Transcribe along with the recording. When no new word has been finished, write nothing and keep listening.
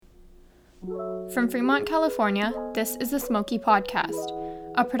From Fremont, California, this is the Smokie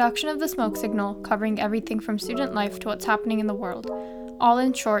podcast, a production of the Smoke Signal covering everything from student life to what's happening in the world, all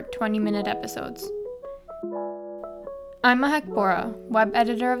in short 20-minute episodes. I'm Mahek Bora, web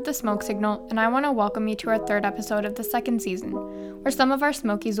editor of the Smoke Signal, and I want to welcome you to our third episode of the second season, where some of our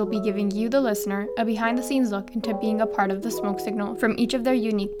Smokies will be giving you, the listener, a behind-the-scenes look into being a part of the Smoke Signal from each of their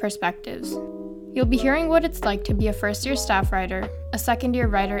unique perspectives. You'll be hearing what it's like to be a first-year staff writer, a second-year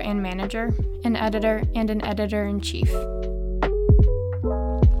writer and manager, an editor, and an editor-in-chief.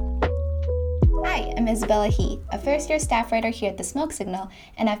 Hi, I'm Isabella He, a first-year staff writer here at the Smoke Signal,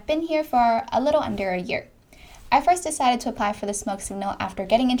 and I've been here for a little under a year. I first decided to apply for the Smoke Signal after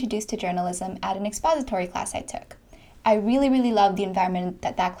getting introduced to journalism at an expository class I took. I really loved the environment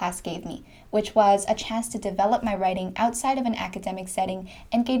that class gave me, which was a chance to develop my writing outside of an academic setting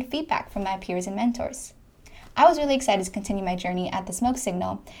and gain feedback from my peers and mentors. I was really excited to continue my journey at the Smoke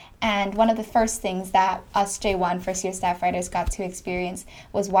Signal, and one of the first things that us J1 first-year staff writers got to experience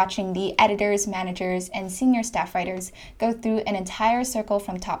was watching the editors, managers, and senior staff writers go through an entire circle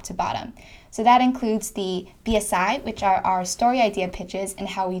from top to bottom. So that includes the BSI, which are our story idea pitches and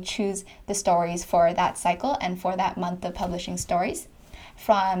how we choose the stories for that cycle and for that month of publishing stories.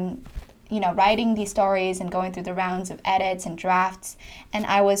 From writing these stories and going through the rounds of edits and drafts. And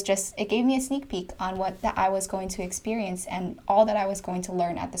it gave me a sneak peek on what that I was going to experience and all that I was going to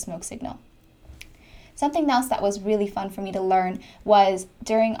learn at the Smoke Signal. Something else that was really fun for me to learn was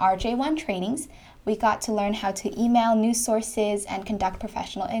during our J1 trainings, we got to learn how to email news sources and conduct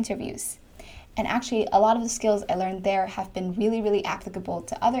professional interviews. And actually, a lot of the skills I learned there have been really applicable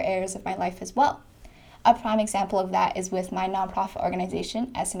to other areas of my life as well. A prime example of that is with my nonprofit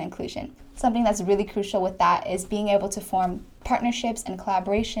organization, S and Inclusion. Something that's really crucial with that is being able to form partnerships and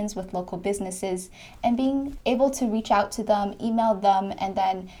collaborations with local businesses and being able to reach out to them, email them, and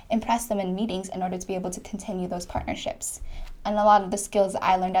then impress them in meetings in order to be able to continue those partnerships. And a lot of the skills that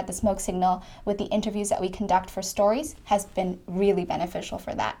I learned at the Smoke Signal with the interviews that we conduct for stories has been really beneficial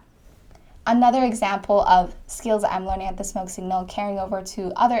for that. Another example of skills that I'm learning at the Smoke Signal carrying over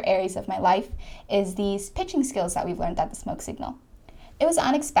to other areas of my life is these pitching skills that we've learned at the Smoke Signal. It was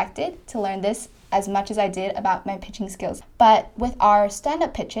unexpected to learn this as much as I did about my pitching skills, but with our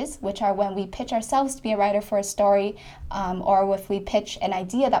stand-up pitches, which are when we pitch ourselves to be a writer for a story, or if we pitch an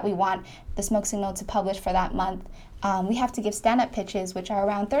idea that we want the Smoke Signal to publish for that month, we have to give stand-up pitches, which are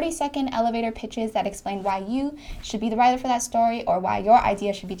around 30-second elevator pitches that explain why you should be the writer for that story or why your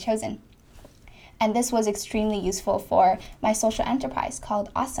idea should be chosen. And this was extremely useful for my social enterprise called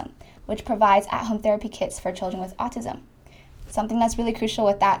Awesome, which provides at-home therapy kits for children with autism. Something that's really crucial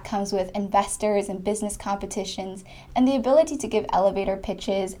with that comes with investors and business competitions, and the ability to give elevator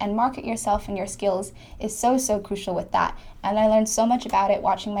pitches and market yourself and your skills is so crucial with that. And I learned so much about it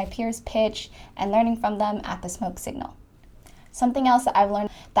watching my peers pitch and learning from them at the Smoke Signal. Something else that I've learned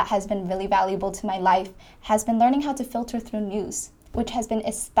that has been really valuable to my life has been learning how to filter through news, which has been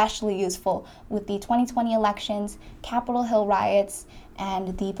especially useful with the 2020 elections, Capitol Hill riots,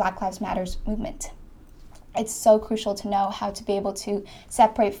 and the Black Lives Matter movement. It's so crucial to know how to be able to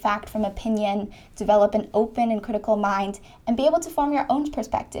separate fact from opinion, develop an open and critical mind, and be able to form your own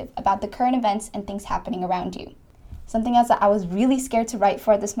perspective about the current events and things happening around you. Something else that I was really scared to write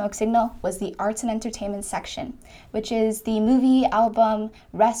for at the Smoke Signal was the arts and entertainment section, which is the movie, album,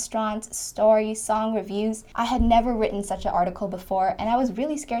 restaurant, story, song reviews. I had never written such an article before, and I was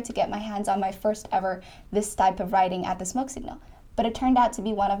really scared to get my hands on my first ever this type of writing at the Smoke Signal. But it turned out to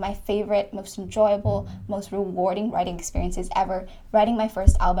be one of my favorite, most enjoyable, most rewarding writing experiences ever, writing my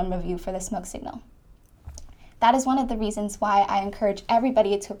first album review for the Smoke Signal. That is one of the reasons why I encourage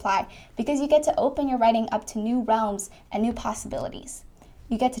everybody to apply, because you get to open your writing up to new realms and new possibilities.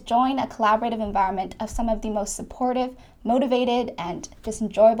 You get to join a collaborative environment of some of the most supportive, motivated, and just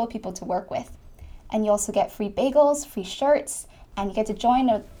enjoyable people to work with. And you also get free bagels, free shirts, and you get to join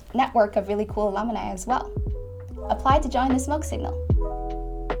a network of really cool alumni as well. Apply to join the Smoke Signal.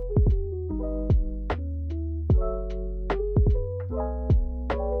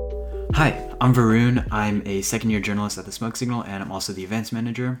 Hi, I'm Varun. I'm a second-year journalist at the Smoke Signal, and I'm also the events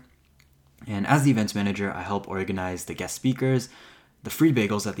manager. And as the events manager, I help organize the guest speakers, the free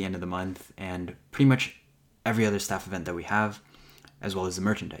bagels at the end of the month, and pretty much every other staff event that we have, as well as the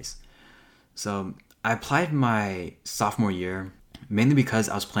merchandise. So I applied my sophomore year mainly because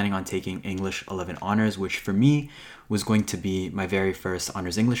I was planning on taking English 11 honors, which for me was going to be my very first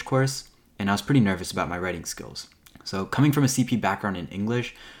honors English course, and I was pretty nervous about my writing skills. So coming from a CP background in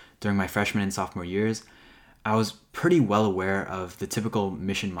English, during my freshman and sophomore years, I was pretty well aware of the typical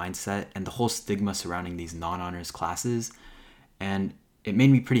mission mindset and the whole stigma surrounding these non-honors classes. And it made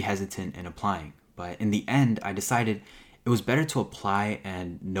me pretty hesitant in applying. But in the end, I decided it was better to apply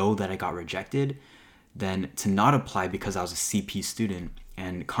and know that I got rejected than to not apply because I was a CP student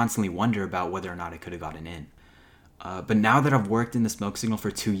and constantly wonder about whether or not I could have gotten in. But now that I've worked in the Smoke Signal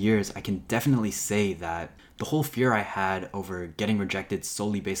for 2 years, I can definitely say that the whole fear I had over getting rejected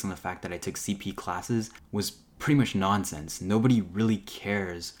solely based on the fact that I took CP classes was pretty much nonsense. Nobody really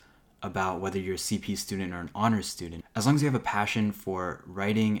cares about whether you're a CP student or an honors student. As long as you have a passion for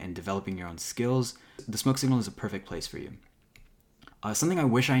writing and developing your own skills, the Smoke Signal is a perfect place for you. Something I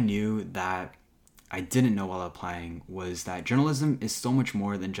wish I knew that I didn't know while applying was that journalism is so much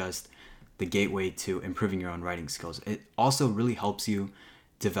more than just the gateway to improving your own writing skills. It also really helps you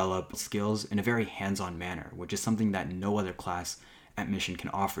develop skills in a very hands-on manner, which is something that no other class at Mission can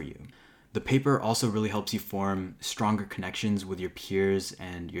offer you. The paper also really helps you form stronger connections with your peers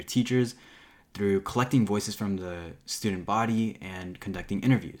and your teachers through collecting voices from the student body and conducting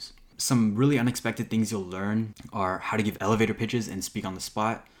interviews. Some really unexpected things you'll learn are how to give elevator pitches and speak on the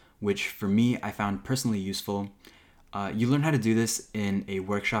spot, which for me, I found personally useful. You learn how to do this in a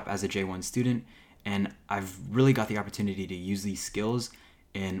workshop as a J1 student, and I've really got the opportunity to use these skills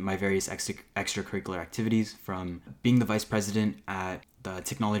in my various extracurricular activities, from being the vice president at the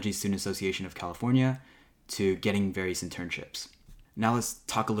Technology Student Association of California to getting various internships. Now let's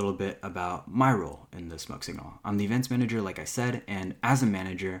talk a little bit about my role in the Smoke Signal. I'm the events manager, like I said, and as a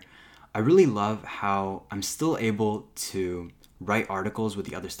manager, I really love how I'm still able to write articles with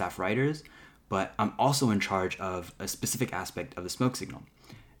the other staff writers, but I'm also in charge of a specific aspect of the Smoke Signal.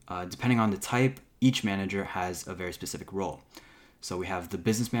 Depending on the type, each manager has a very specific role. So we have the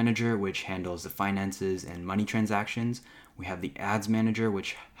business manager, which handles the finances and money transactions. We have the ads manager,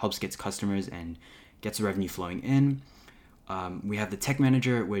 which helps get customers and gets the revenue flowing in. We have the tech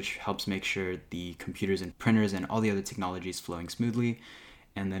manager, which helps make sure the computers and printers and all the other technology is flowing smoothly.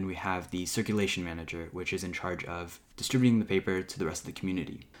 And then we have the circulation manager, which is in charge of distributing the paper to the rest of the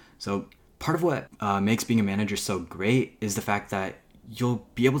community. So part of what makes being a manager so great is the fact that you'll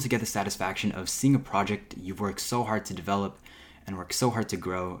be able to get the satisfaction of seeing a project you've worked so hard to develop and worked so hard to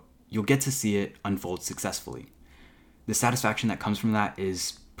grow. You'll get to see it unfold successfully. The satisfaction that comes from that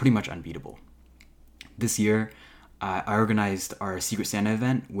is pretty much unbeatable. This year, I organized our Secret Santa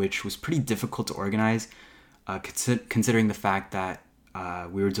event, which was pretty difficult to organize, considering the fact that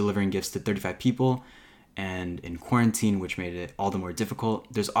we were delivering gifts to 35 people and in quarantine, which made it all the more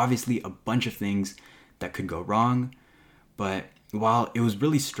difficult. There's obviously a bunch of things that could go wrong, but while it was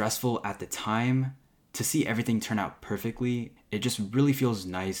really stressful at the time, to see everything turn out perfectly, it just really feels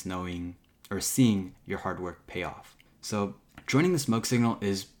nice knowing or seeing your hard work pay off. So joining the Smoke Signal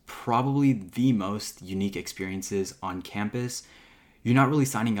is probably the most unique experiences on campus. You're not really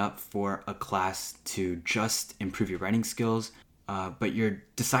signing up for a class to just improve your writing skills, but you're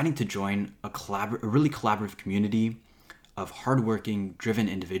deciding to join a really collaborative community of hardworking, driven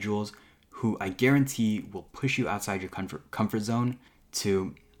individuals who I guarantee will push you outside your comfort zone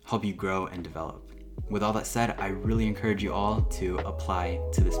to help you grow and develop. With all that said, I really encourage you all to apply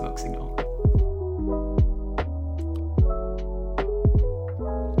to the Smoke Signal.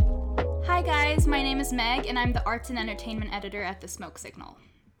 Hi guys, my name is Meg and I'm the Arts and Entertainment Editor at the Smoke Signal.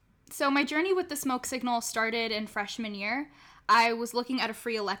 So my journey with the Smoke Signal started in freshman year. I was looking at a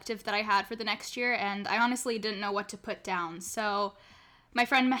free elective that I had for the next year and I honestly didn't know what to put down. So my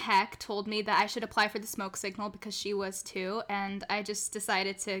friend Mehek told me that I should apply for the Smoke Signal because she was too, and I just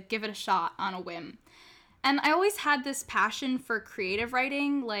decided to give it a shot on a whim. And I always had this passion for creative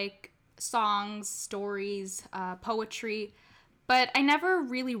writing, like songs, stories, poetry, but I never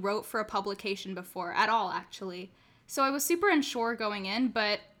really wrote for a publication before, at all actually. So I was super unsure going in,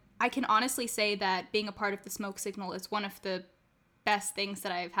 but I can honestly say that being a part of the Smoke Signal is one of the best things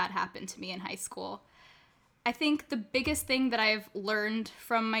that I've had happen to me in high school. I think the biggest thing that I've learned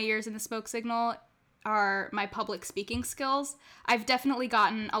from my years in the Smoke Signal are my public speaking skills. I've definitely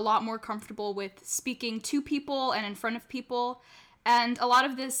gotten a lot more comfortable with speaking to people and in front of people, and a lot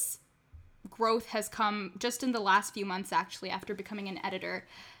of this growth has come just in the last few months actually after becoming an editor,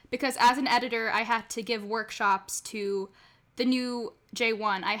 because as an editor I had to give workshops to the new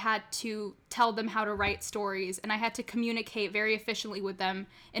J1. I had to tell them how to write stories, and I had to communicate very efficiently with them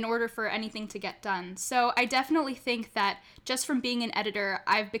in order for anything to get done. So I definitely think that just from being an editor,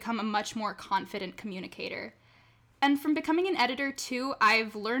 I've become a much more confident communicator. And from becoming an editor too,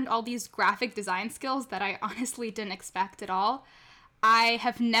 I've learned all these graphic design skills that I honestly didn't expect at all. I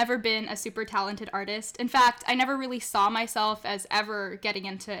have never been a super talented artist. In fact, I never really saw myself as ever getting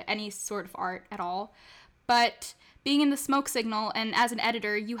into any sort of art at all. But being in the Smoke Signal and as an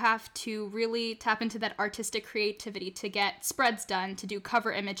editor, you have to really tap into that artistic creativity to get spreads done, to do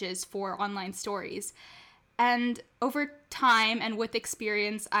cover images for online stories. And over time and with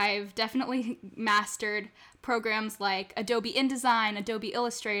experience, I've definitely mastered programs like Adobe InDesign, Adobe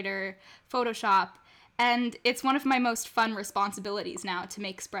Illustrator, Photoshop, and it's one of my most fun responsibilities now to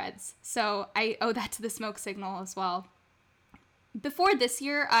make spreads. So I owe that to the Smoke Signal as well. Before this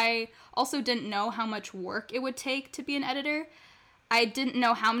year, I also didn't know how much work it would take to be an editor. I didn't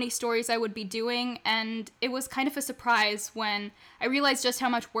know how many stories I would be doing, and it was kind of a surprise when I realized just how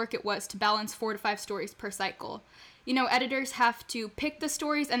much work it was to balance 4 to 5 stories per cycle. You know, editors have to pick the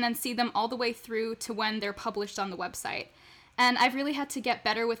stories and then see them all the way through to when they're published on the website. And I've really had to get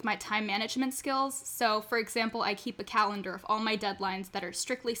better with my time management skills. So, for example, I keep a calendar of all my deadlines that are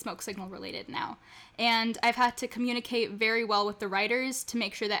strictly Smoke Signal related now. And I've had to communicate very well with the writers to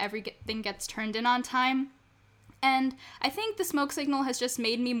make sure that everything gets turned in on time. And I think the Smoke Signal has just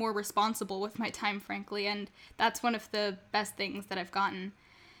made me more responsible with my time, frankly, and that's one of the best things that I've gotten.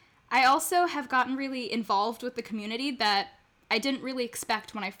 I also have gotten really involved with the community that I didn't really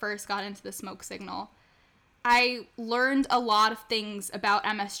expect when I first got into the Smoke Signal. I learned a lot of things about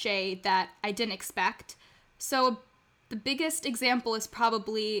MSJ that I didn't expect. So the biggest example is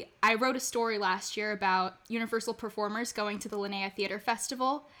probably I wrote a story last year about Universal performers going to the Linnea Theater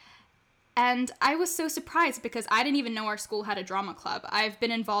Festival. And I was so surprised because I didn't even know our school had a drama club. I've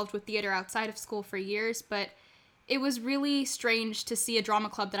been involved with theater outside of school for years, but it was really strange to see a drama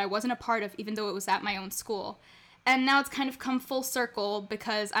club that I wasn't a part of, even though it was at my own school. And now it's kind of come full circle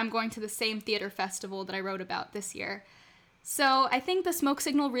because I'm going to the same theater festival that I wrote about this year. So I think the Smoke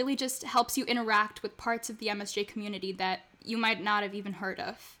Signal really just helps you interact with parts of the MSJ community that you might not have even heard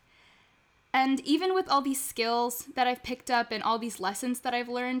of. And even with all these skills that I've picked up and all these lessons that I've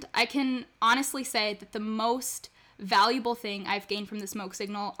learned, I can honestly say that the most valuable thing I've gained from the Smoke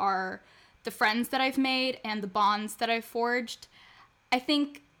Signal are the friends that I've made and the bonds that I've forged.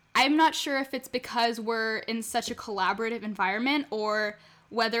 I'm not sure if it's because we're in such a collaborative environment or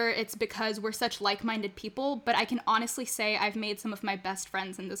whether it's because we're such like-minded people, but I can honestly say I've made some of my best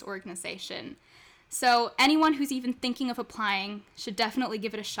friends in this organization. So anyone who's even thinking of applying should definitely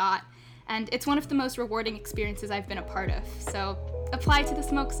give it a shot. And it's one of the most rewarding experiences I've been a part of. So apply to the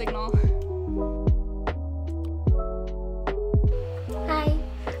Smoke Signal. Hi,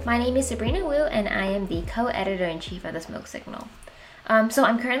 my name is Sabrina Wu, and I am the co-editor-in-chief of the Smoke Signal. So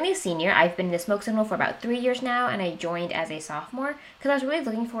I'm currently a senior. I've been in the Smoke Signal for about 3 years now, and I joined as a sophomore because I was really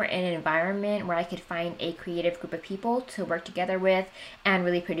looking for an environment where I could find a creative group of people to work together with and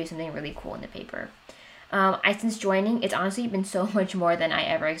really produce something really cool in the paper. Since joining, it's honestly been so much more than I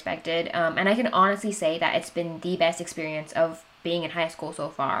ever expected, and I can honestly say that it's been the best experience of being in high school so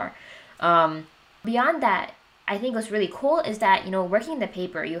far. Beyond that, I think what's really cool is that, working in the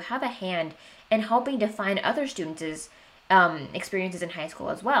paper, you have a hand in helping define other students' experiences in high school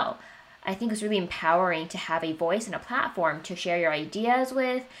as well. I think it's really empowering to have a voice and a platform to share your ideas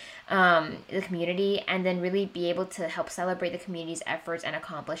with the community and then really be able to help celebrate the community's efforts and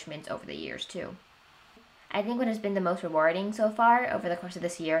accomplishments over the years too. I think what has been the most rewarding so far over the course of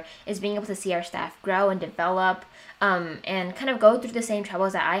this year is being able to see our staff grow and develop and kind of go through the same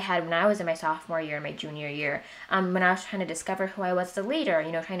troubles that I had when I was in my sophomore year and my junior year, when I was trying to discover who I was as a leader,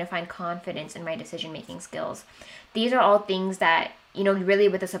 trying to find confidence in my decision-making skills. These are all things that, really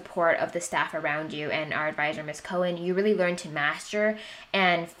with the support of the staff around you and our advisor, Ms. Cohen, you really learn to master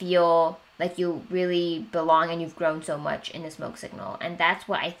and feel like you really belong and you've grown so much in the Smoke Signal. And that's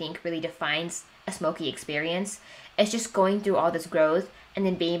what I think really defines a Smokie experience. It's just going through all this growth and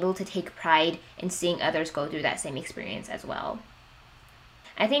then being able to take pride in seeing others go through that same experience as well.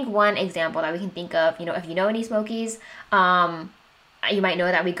 I think one example that we can think of, if you know any Smokies, you might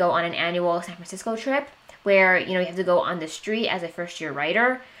know that we go on an annual San Francisco trip where, you have to go on the street as a first-year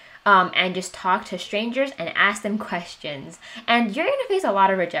writer and just talk to strangers and ask them questions. And you're going to face a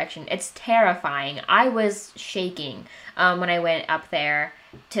lot of rejection. It's terrifying. I was shaking when I went up there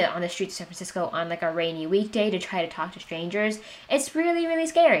on the streets of San Francisco on like a rainy weekday to try to talk to strangers. It's really, really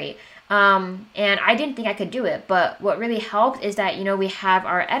scary. And I didn't think I could do it, but what really helped is that, we have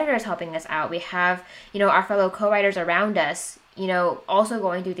our editors helping us out. We have, our fellow co-writers around us, also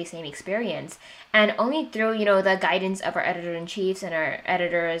going through the same experience. And only through, the guidance of our editor-in-chiefs and our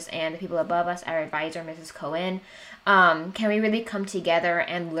editors and the people above us, our advisor, Mrs. Cohen, can we really come together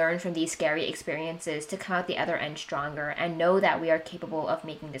and learn from these scary experiences to come out the other end stronger and know that we are capable of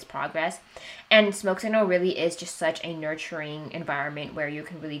making this progress. And Smoke Signal really is just such a nurturing environment where you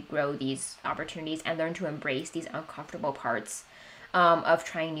can really grow these opportunities and learn to embrace these uncomfortable parts of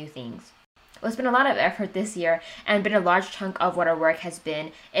trying new things. It's been a lot of effort this year, and been a large chunk of what our work has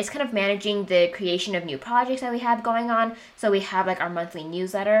been is kind of managing the creation of new projects that we have going on. So we have like our monthly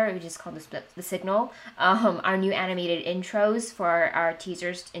newsletter, which is called the Signal, our new animated intros for our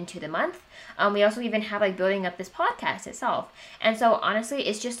teasers into the month. We also even have like building up this podcast itself. And so honestly,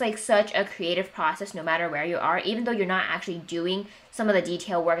 it's just like such a creative process no matter where you are, even though you're not actually doing some of the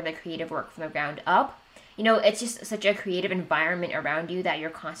detail work, the creative work from the ground up. It's just such a creative environment around you that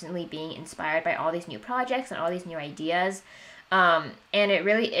you're constantly being inspired by all these new projects and all these new ideas. And it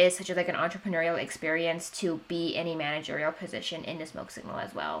really is such like an entrepreneurial experience to be in a managerial position in the Smoke Signal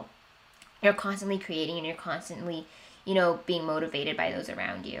as well. You're constantly creating and you're constantly, being motivated by those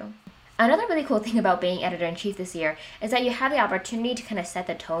around you. Another really cool thing about being editor-in-chief this year is that you have the opportunity to kind of set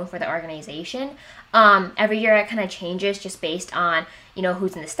the tone for the organization. Every year it kind of changes just based on,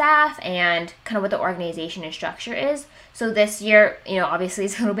 who's in the staff and kind of what the organization and structure is. So this year, obviously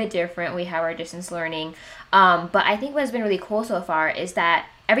it's a little bit different. We have our distance learning. But I think what has been really cool so far is that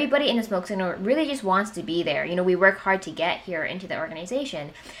everybody in the Smoke Signal really just wants to be there. We work hard to get here into the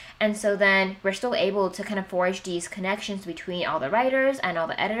organization. And so then we're still able to kind of forge these connections between all the writers and all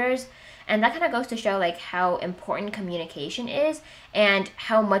the editors. And that kind of goes to show like how important communication is and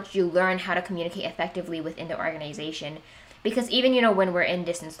how much you learn how to communicate effectively within the organization. Because even, when we're in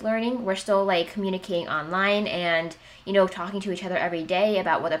distance learning, we're still like communicating online and, talking to each other every day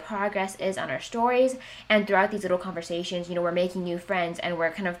about what the progress is on our stories. And throughout these little conversations, we're making new friends and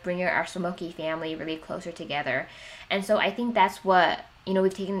we're kind of bringing our Smokie family really closer together. And so I think that's what,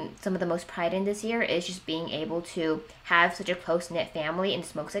 we've taken some of the most pride in this year is just being able to have such a close-knit family in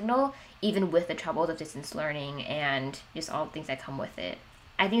Smoke Signal, even with the troubles of distance learning and just all the things that come with it.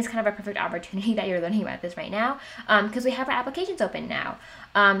 I think it's kind of a perfect opportunity that you're learning about this right now because we have our applications open now.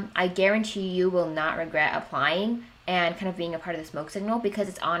 I guarantee you will not regret applying and kind of being a part of the Smoke Signal because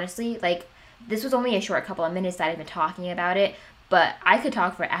it's honestly, like, this was only a short couple of minutes that I've been talking about it, but I could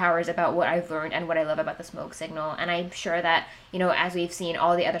talk for hours about what I've learned and what I love about the Smoke Signal, and I'm sure that, as we've seen,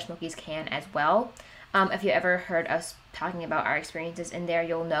 all the other Smokies can as well. If you ever heard us talking about our experiences in there,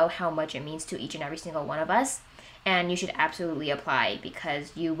 you'll know how much it means to each and every single one of us. And you should absolutely apply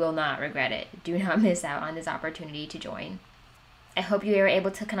because you will not regret it. Do not miss out on this opportunity to join. I hope you were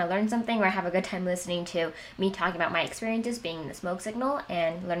able to kind of learn something or have a good time listening to me talking about my experiences being in the Smoke Signal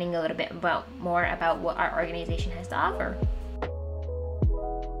and learning a little bit more about what our organization has to offer.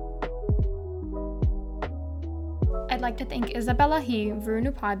 I'd like to thank Isabella He,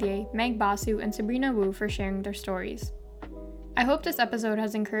 Varun Upadhyay, Meg Basu, and Sabrina Wu for sharing their stories. I hope this episode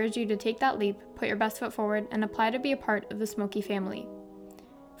has encouraged you to take that leap, put your best foot forward, and apply to be a part of the Smokie family.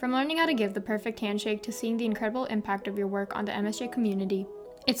 From learning how to give the perfect handshake to seeing the incredible impact of your work on the MSJ community,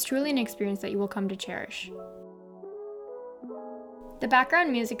 it's truly an experience that you will come to cherish. The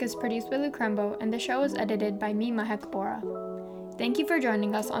background music is produced by Lucrembo, and the show is edited by me, Mahek Bora. Thank you for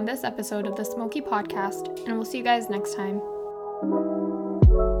joining us on this episode of the Smokie podcast, and we'll see you guys next time.